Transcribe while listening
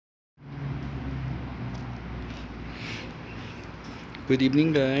Good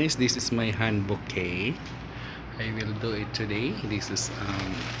evening, guys. This is my hand bouquet. I will do it today. This is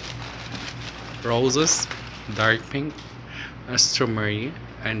roses, dark pink, strawberry,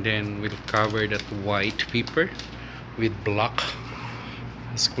 and then we'll cover that white paper with black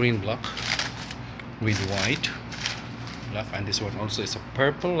screen block with white black, and this one also is a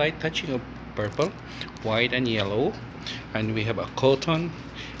purple, light touching of purple, white and yellow, and we have a cotton,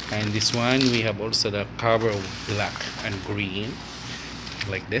 and this one we have also the cover of black and green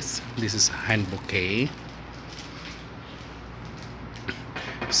like this. This is hand bouquet.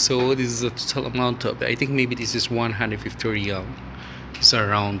 So this is the total amount of, I think maybe this is 150 riyal. It's a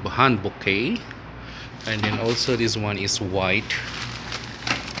round hand bouquet, and then also this one is white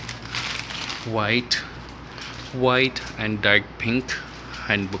and dark pink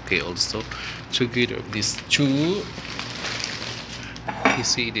hand bouquet also. Together of these two, you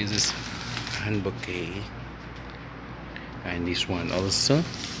see, this is hand bouquet, and this one also.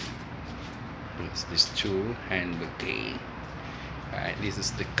 It's these two hand bouquet. Alright, this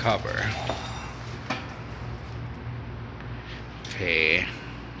is the cover. Okay,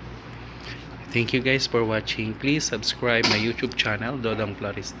 thank you guys for watching. Please subscribe my YouTube channel, Dodong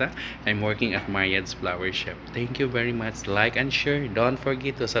Florista. I'm working at Mariad's Flower Shop. Thank you very much. Like and share. Don't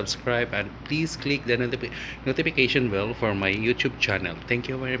forget to subscribe, and please click the notification bell for my YouTube channel. Thank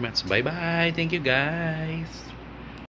you very much. Bye bye. Thank you guys.